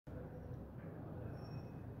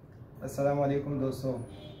अस्सलामुअलैकुम दोस्तों,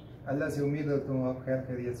 अल्लाह से उम्मीद करता हूँ आप खैर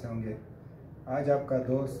खैरियत से होंगे। आज आपका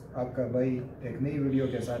दोस्त आपका भाई एक नई वीडियो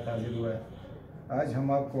के साथ हाजिर हुआ है। आज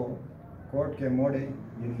हम आपको कोट के मोड़े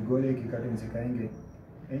यानी गोले की कटिंग सिखाएंगे।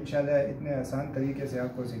 इंशाल्लाह इतने आसान तरीके से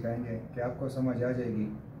आपको सिखाएंगे कि आपको समझ आ जाएगी,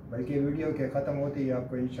 बल्कि वीडियो के ख़त्म होते ही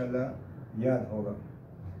आपको इंशाल्लाह याद होगा।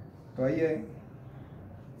 तो आइए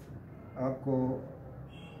आपको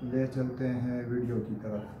ले चलते हैं वीडियो की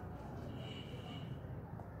तरफ।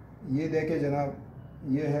 ये देखें जनाब,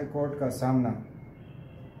 ये है कोट का सामना।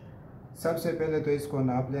 सबसे पहले तो इसको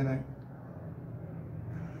नाप लेना है।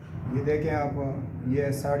 ये देखें आप, ये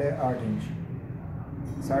है 8.5 इंच,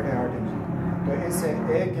 8.5 इंच। तो इससे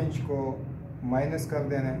 1 इंच को माइनस कर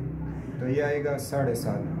देना है, तो ये आएगा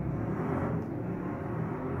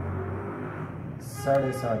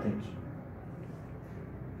 7.5 इंच।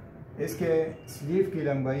 इसके स्लीव की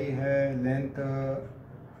लंबाई है लेंथ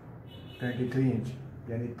 23 इंच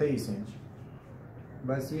यानी 23 इंच।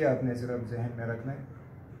 बस ये आपने सिर्फ जहन में रखना है।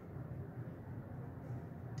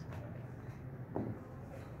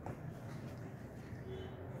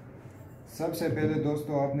 सबसे पहले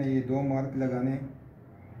दोस्तों आपने ये 2 मार्क लगाने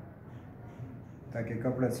ताकि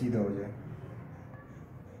कपड़ा सीधा हो जाए।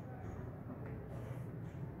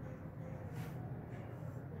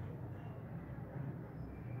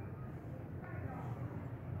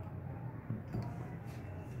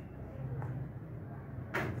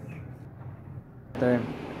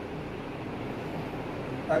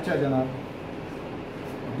 अच्छा जनाब,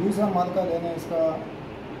 दूसरा मार्का लेना है इसका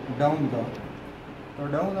डाउन का। तो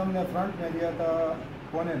डाउन हमने फ्रंट में लिया था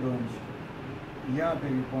 1.25 इंच, यहाँ पे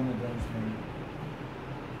भी 1.25 इंच लेंगे।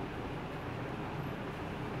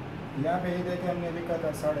 यहाँ पे ये देखें हमने लिखा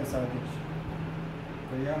था 7.5 इंच,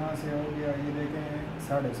 तो यहाँ से हो गया ये देखें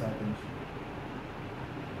 7.5 इंच।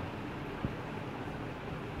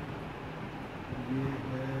 ये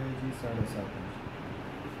है जी 7.5 इंच।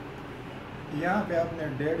 यहाँ पे आपने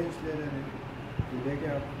 1.5 इंच ले लेने। ये देखें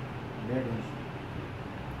आप 1.5 इंच,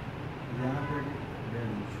 यहाँ पे 1.5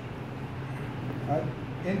 इंच। अब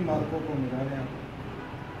इन मार्कों को मिला लें आप।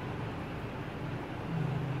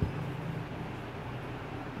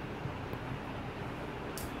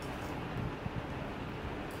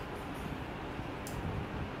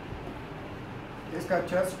 इसका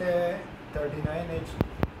चेस्ट है 39 इंच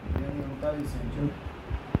यानी 39 इंच।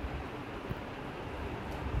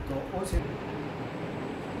 तो उस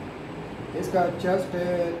इसका चेस्ट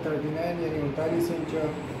है 39 यानी 39 इंच।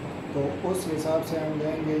 तो उस हिसाब से हम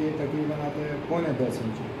लेंगे, ये तकरीबन आते हैं 10.25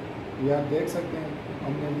 इंच। ये आप देख सकते हैं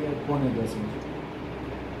हमने लिया 10.25 इंच।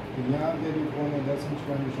 तो यहाँ पे भी 10.25 इंच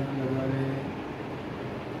का निशान लगा रहे हैं।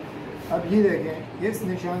 अब ये देखें, इस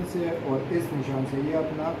निशान से और इस निशान से ये आप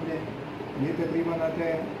नाप लें, ये तकरीबन आता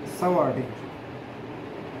है 8.25 इंच।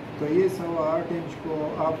 तो ये 8.25 इंच को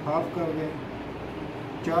आप हाफ कर लें,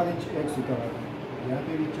 4 इंच एक सूता आता है। यहाँ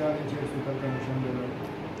पे भी 4 इंच एक सूता का निशान लगा है।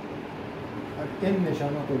 अब इन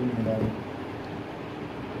निशानों को भी मिला दें।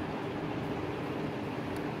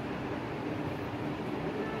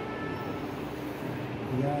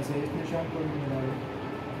 यहाँ से इस निशान को भी मिला दें।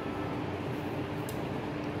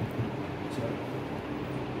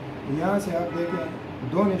 यहाँ से आप देखें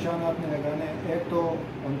 2 निशान आपने लगाने हैं। एक तो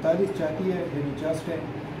 39 चाहती है यानी चेस्ट है,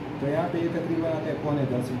 तो यहाँ पे ये तकरीबन आता है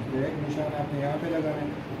 10.25 इंच। तो एक निशान आपने यहाँ पे लगाना है,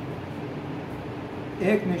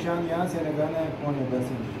 एक निशान यहाँ से लगाना है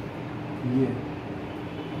 10.25 इंच। ये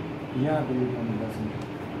यहाँ पे 10.25 इंच।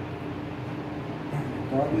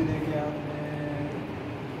 तो अभी देखिए आपने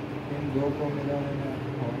इन 2 को मिला लेना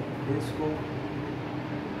और इसको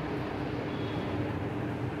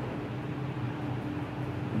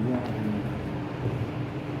यहाँ पे।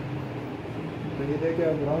 तो ये देखिए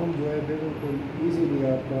अब राउंड जो है बिल्कुल ईजीली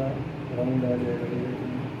आपका राउंड आ जाएगा। ये देखिए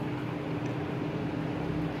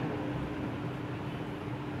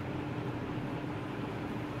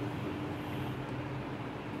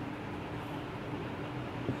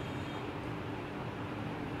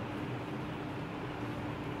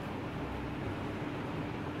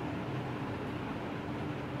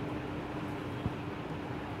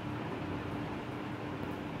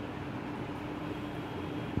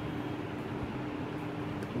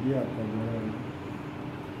ये आपका जो है।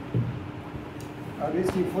 अब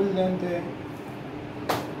इसकी फुल लेंथ है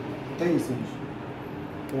 23 इंच।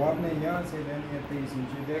 तो आपने यहाँ से लेनी है 23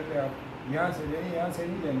 इंच। देख रहे आप, यहाँ से लेनी, यहाँ से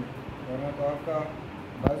नहीं लेनी, वरना तो आपका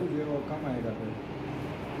बाजू जो है वो कम आएगा। फिर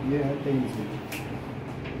ये है 23 इंच।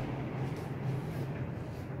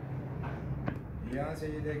 यहाँ से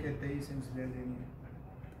ये देखिए 23 इंच ले लेनी है।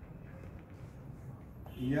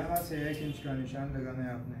 यहाँ से 1 इंच का निशान लगाना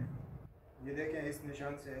है आपने। ये देखें इस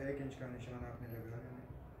निशान से 1 इंच का निशान आपने लगा लेना है।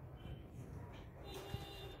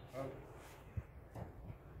 अब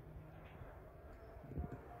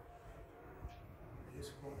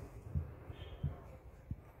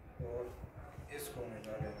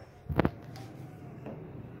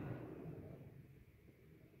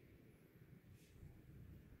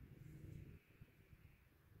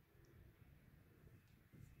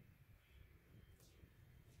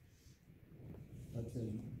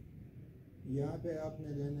यहाँ पे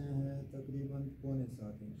आपने लेना है तकरीबन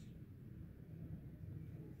 6.25 इंच।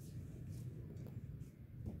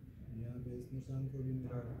 यहाँ पे इस निशान को भी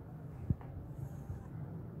मिला लें।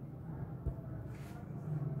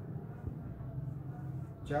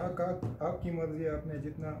 चाक आपकी मर्ज़ी, आपने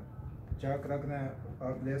जितना चाक रखना है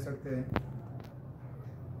आप ले सकते हैं।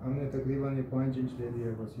 हमने तकरीबन ये 5 इंच ले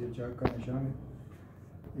लिया, बस ये चाक का निशान है।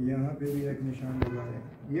 यहाँ पे भी एक निशान लगा है,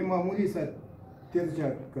 ये मामूली सा तिरछा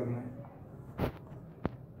करना है।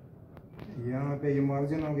 यहाँ पे ये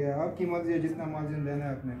मार्जिन हो गया, आपकी मर्ज़ी है जितना मार्जिन लेना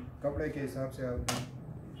है अपने कपड़े के हिसाब से आपने।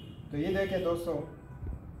 तो ये देखें दोस्तों,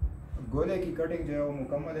 गोले की कटिंग जो है वो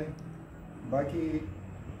मुकम्मल है। बाकी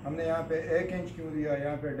हमने यहाँ पे 1 इंच क्यों लिया,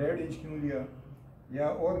 यहाँ पे 1.5 इंच क्यों लिया, या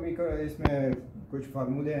और भी इसमें कुछ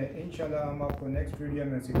फार्मूले हैं। इंशाल्लाह हम आपको नेक्स्ट वीडियो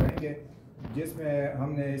में सिखाएंगे, जिसमें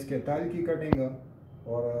हमने इसके ताल की कटिंग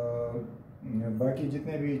और बाकी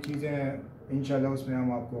जितने भी चीज़ें हैं इंशाल्लाह उसमें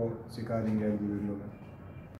हम आपको सिखा देंगे अगली वीडियो में।